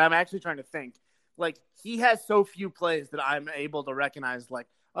past year, and I'm actually trying to think. Like he has so few plays that I'm able to recognize. Like,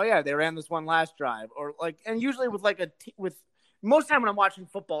 oh yeah, they ran this one last drive, or like, and usually with like most of the time when I'm watching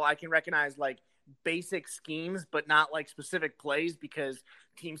football, I can recognize like basic schemes, but not like specific plays because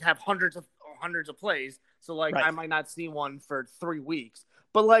teams have hundreds of plays. So like I might not see one for 3 weeks,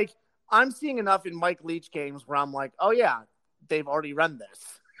 but like I'm seeing enough in Mike Leach games where I'm like, oh yeah, they've already run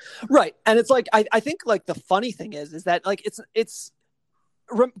this. Right. And it's like, I think like the funny thing is that like, it's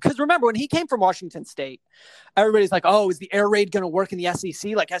because remember when he came from Washington State, everybody's like, oh, is the air raid going to work in the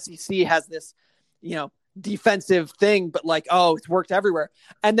SEC? Like SEC has this, you know, defensive thing, but like, oh, it's worked everywhere.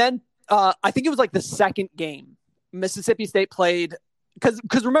 And then I think it was like the second game Mississippi State played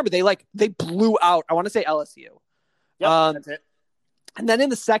because remember they blew out, I want to say LSU. Yep, that's it. And then in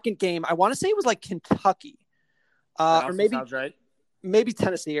the second game, I want to say it was like Kentucky or maybe sounds right. Maybe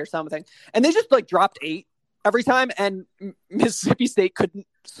Tennessee or something. And they just like dropped 8 every time. And Mississippi State couldn't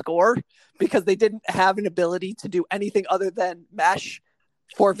score because they didn't have an ability to do anything other than mesh,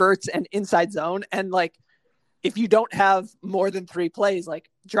 4 verts and inside zone. And like, if you don't have more than 3 plays, like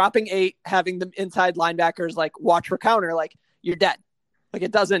dropping 8, having the inside linebackers, like watch for counter, like you're dead. Like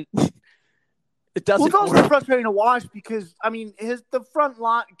it doesn't. Well, it's also frustrating to watch because I mean, the front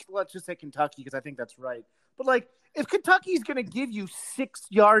line. Let's just say Kentucky because I think that's right. But like, if Kentucky's going to give you 6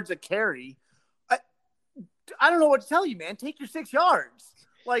 yards a carry, I don't know what to tell you, man. Take your 6 yards.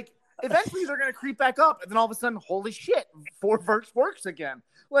 Like eventually they're going to creep back up, and then all of a sudden, holy shit, 4 verts works again.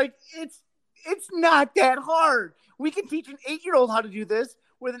 Like, it's not that hard. We can teach an 8-year-old how to do this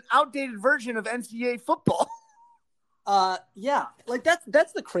with an outdated version of NCAA football. Yeah, like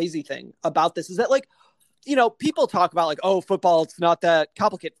that's the crazy thing about this is that, like, you know, people talk about like, oh, football, it's not that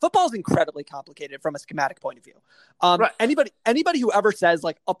complicated. Football is incredibly complicated from a schematic point of view. Right. Anybody who ever says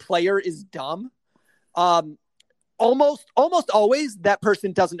like a player is dumb, almost always that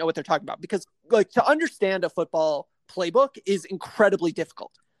person doesn't know what they're talking about, because like to understand a football playbook is incredibly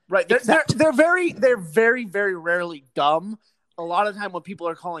difficult. Right. They're very, very rarely dumb. A lot of the time what people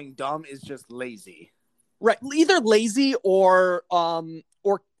are calling dumb is just lazy. Right. Either lazy or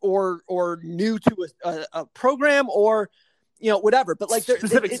new to a program, or, you know, whatever. But like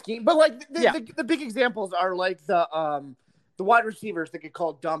specific scheme. But like the big examples are like the wide receivers that get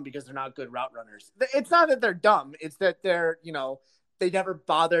called dumb because they're not good route runners. It's not that they're dumb. It's that they're, you know, they never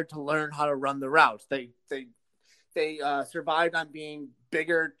bothered to learn how to run the routes. They survived on being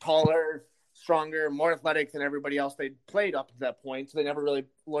bigger, taller, stronger, more athletic than everybody else they played up to that point. So they never really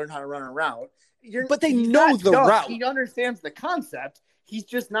learned how to run a route. But they know the route. He understands the concept. He's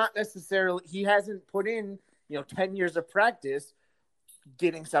just not necessarily, he hasn't put in, you know, 10 years of practice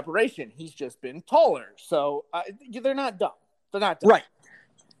getting separation. He's just been taller. So they're not dumb. They're not dumb. Right.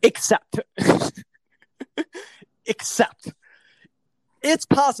 Except it's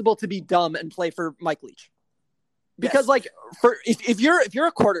possible to be dumb and play for Mike Leach. Because like if you're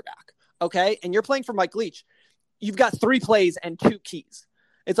a quarterback, okay, and you're playing for Mike Leach, you've got 3 plays and 2 keys.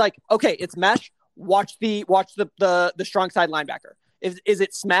 It's like, okay, it's mesh. Watch the strong side linebacker. Is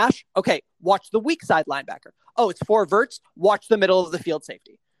it smash? Okay, watch the weak side linebacker. Oh, it's 4 verts. Watch the middle of the field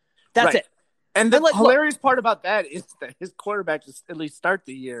safety. That's it. And the hilarious part about that is that his quarterback, just at least start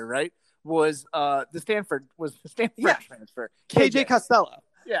the year, right, was the Stanford transfer, KJ Costello.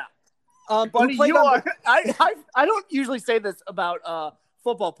 Yeah. Buddy, I don't usually say this about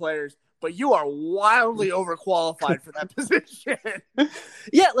football players, but you are wildly overqualified for that position.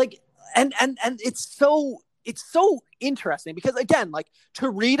 Yeah, like, and it's so interesting because, again, like, to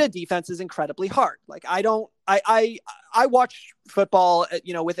read a defense is incredibly hard. Like, I watch football,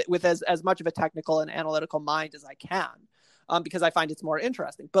 you know, with as much of a technical and analytical mind as I can, because I find it's more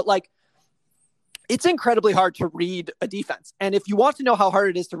interesting. But like, it's incredibly hard to read a defense. And if you want to know how hard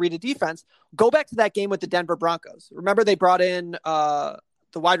it is to read a defense, go back to that game with the Denver Broncos. Remember they brought in the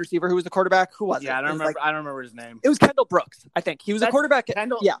wide receiver who was the quarterback. Who was it? Yeah, I don't remember his name. It was Kendall Brooks, I think. He was a quarterback.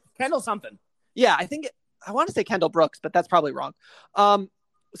 Kendall something. Yeah, I want to say Kendall Brooks, but that's probably wrong.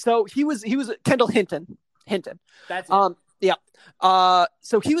 So he was Kendall Hinton. That's it. Yeah.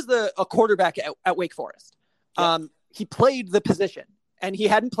 So he was a quarterback at Wake Forest. Yes. He played the position, and he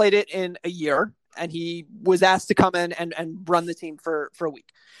hadn't played it in a year, and he was asked to come in and run the team for a week,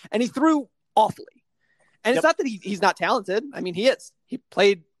 and he threw awfully. And it's not that he's not talented. I mean, he is. He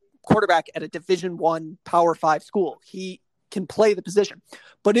played quarterback at a Division I Power 5 school. He can play the position,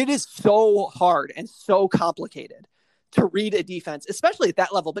 but it is so hard and so complicated to read a defense, especially at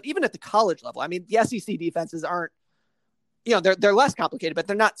that level, but even at the college level. I mean, the SEC defenses aren't, you know, they're less complicated, but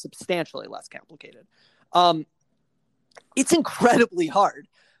they're not substantially less complicated. It's incredibly hard.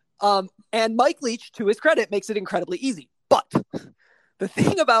 And Mike Leach, to his credit, makes it incredibly easy. But the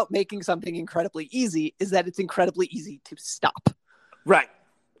thing about making something incredibly easy is that it's incredibly easy to stop. Right.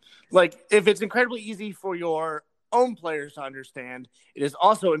 Like, if it's incredibly easy for your own players to understand, it is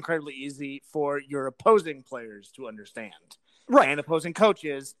also incredibly easy for your opposing players to understand. Right. And opposing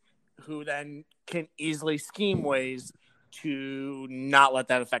coaches who then can easily scheme ways to not let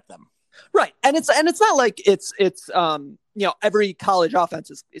that affect them. Right. And it's not like it's you know, every college offense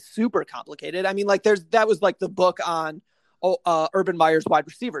is super complicated. I mean, like that was like the book on Urban Meyer's wide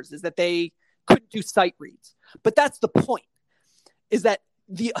receivers, is that they couldn't do sight reads. But that's the point, is that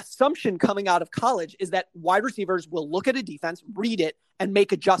the assumption coming out of college is that wide receivers will look at a defense, read it, and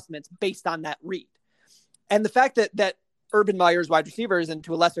make adjustments based on that read. And the fact that Urban Meyer's wide receivers, and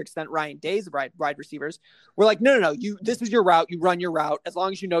to a lesser extent Ryan Day's wide receivers, were like, no, this is your route. You run your route. As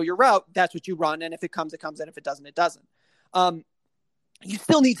long as you know your route, that's what you run. And if it comes, it comes. And if it doesn't, it doesn't. You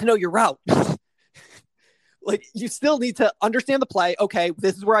still need to know your route. Like, you still need to understand the play. Okay,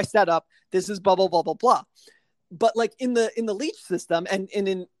 this is where I set up. This is blah, blah, blah, blah, blah. But like in the Leach system and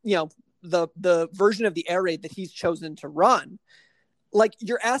in, you know, the version of the air raid that he's chosen to run, like,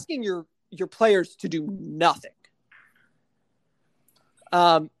 you're asking your players to do nothing.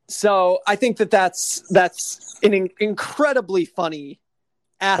 So I think that's an incredibly funny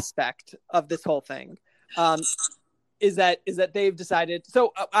aspect of this whole thing. Is that they've decided.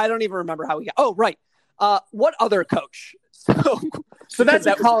 So I don't even remember how we got. Oh, right. What other coach? So that's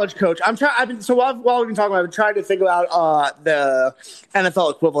a college coach. While we've been talking about, I've been trying to think about the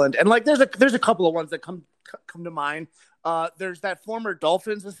NFL equivalent, and like there's a couple of ones that come to mind. There's that former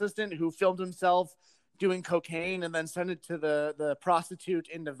Dolphins assistant who filmed himself doing cocaine and then sent it to the prostitute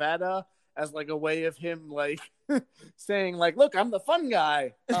in Nevada as like a way of him like saying like, look, I'm the fun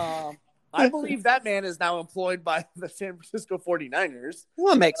guy. I believe that man is now employed by the San Francisco 49ers.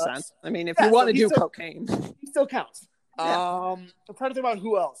 Well, it makes sense. I mean, if you want to do cocaine, he still counts. Yeah. I'm trying to think about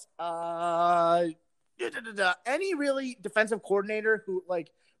who else. Any really defensive coordinator who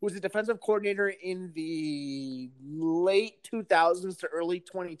was a defensive coordinator in the late 2000s to early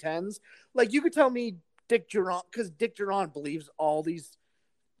 2010s. Like you could tell me Dick Duron, because Dick Duron believes all these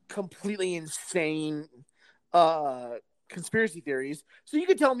completely insane conspiracy theories. So you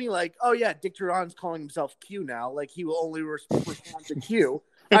could tell me like, oh yeah, Dick Duron's calling himself Q now. Like he will only respond to Q.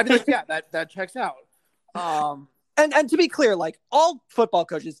 I'd be like, yeah, that checks out. And to be clear, like all football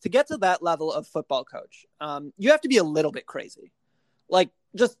coaches, to get to that level of football coach, you have to be a little bit crazy, like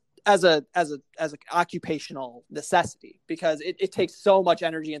just as a occupational necessity, because it takes so much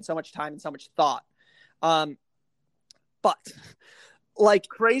energy and so much time and so much thought. But like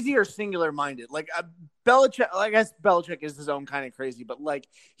crazy or singular minded, like Belichick. I guess Belichick is his own kind of crazy, but like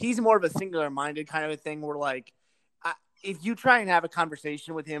he's more of a singular minded kind of a thing. Where like if you try and have a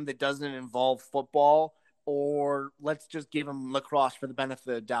conversation with him that doesn't involve football. Or let's just give him lacrosse for the benefit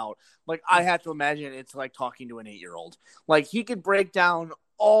of the doubt. Like, I have to imagine it's like talking to an 8-year-old. Like, he could break down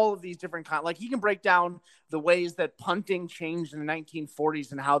all of these different like, he can break down the ways that punting changed in the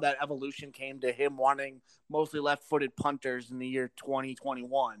 1940s and how that evolution came to him wanting mostly left-footed punters in the year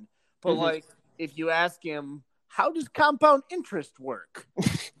 2021. But, like, if you ask him, how does compound interest work?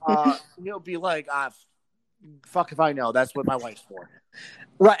 He'll be like, fuck if I know. That's what my wife's for.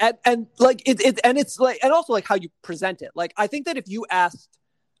 Right. And like it's like, and also like how you present it. Like, I think that if you asked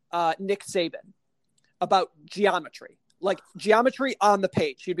Nick Saban about geometry on the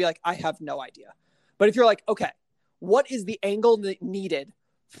page, he'd be like, I have no idea. But if you're like, okay, what is the angle needed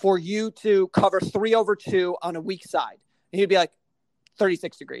for you to cover 3/2 on a weak side? And he'd be like,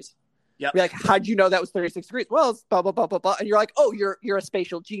 36 degrees. Yeah. Be like, how'd you know that was 36 degrees? Well, it's blah, blah, blah, blah, blah. And you're like, oh, you're a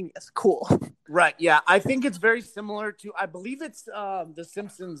spatial genius. Cool. Right. Yeah. I think it's very similar to, I believe it's The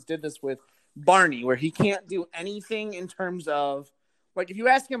Simpsons did this with Barney, where he can't do anything in terms of, like, if you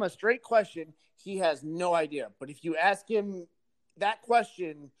ask him a straight question, he has no idea. But if you ask him that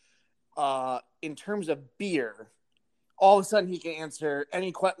question in terms of beer, all of a sudden he can answer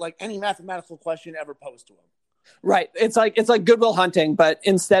any mathematical question ever posed to him. Right. It's like Good Will Hunting, but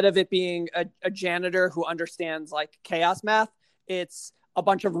instead of it being a janitor who understands like chaos math, it's a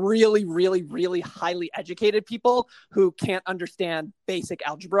bunch of really, really, really highly educated people who can't understand basic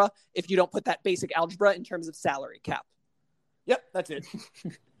algebra if you don't put that basic algebra in terms of salary cap. Yep, that's it.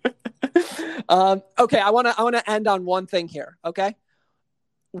 Okay, I want to end on one thing here, okay?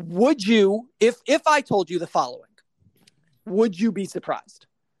 Would you, if I told you the following, would you be surprised?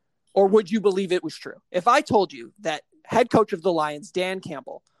 Or would you believe it was true? If I told you that head coach of the Lions, Dan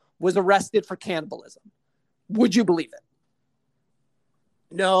Campbell, was arrested for cannibalism, would you believe it?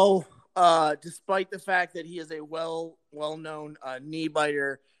 No. Despite the fact that he is a well-known knee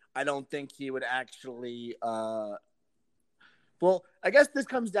biter, I don't think he would actually well, I guess this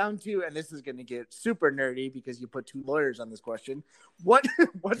comes down to, and this is going to get super nerdy because you put two lawyers on this question. What's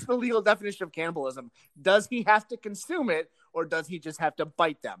the legal definition of cannibalism? Does he have to consume it, or does he just have to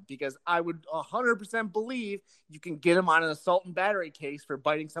bite them? Because I would 100% believe you can get him on an assault and battery case for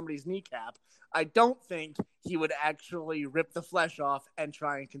biting somebody's kneecap. I don't think he would actually rip the flesh off and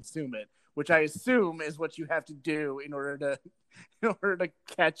try and consume it, which I assume is what you have to do in order to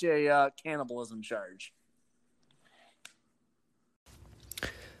catch a cannibalism charge.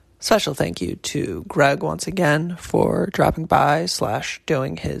 Special thank you to Greg once again for dropping by /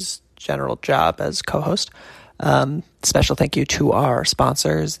 doing his general job as co-host. Special thank you to our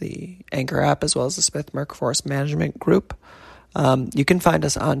sponsors, the Anchor app, as well as the Smith Merckforce Management Group. You can find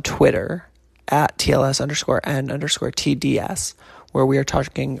us on Twitter at TLS_N_TDS, where we are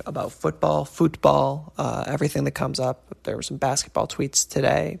talking about football, everything that comes up. There were some basketball tweets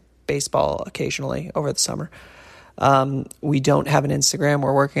today, baseball occasionally over the summer. We don't have an Instagram.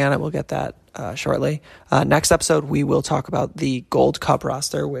 We're working on it. We'll get that shortly. Next episode, we will talk about the Gold Cup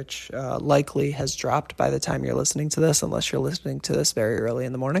roster, which likely has dropped by the time you're listening to this, unless you're listening to this very early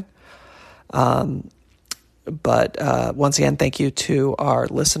in the morning. But once again, thank you to our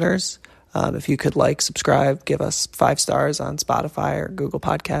listeners. If you could subscribe, give us 5 stars on Spotify or Google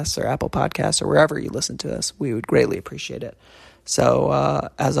Podcasts or Apple Podcasts or wherever you listen to us, we would greatly appreciate it. So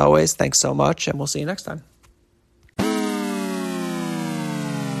as always, thanks so much, and we'll see you next time.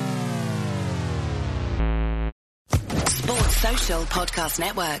 Sports Social Podcast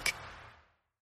Network.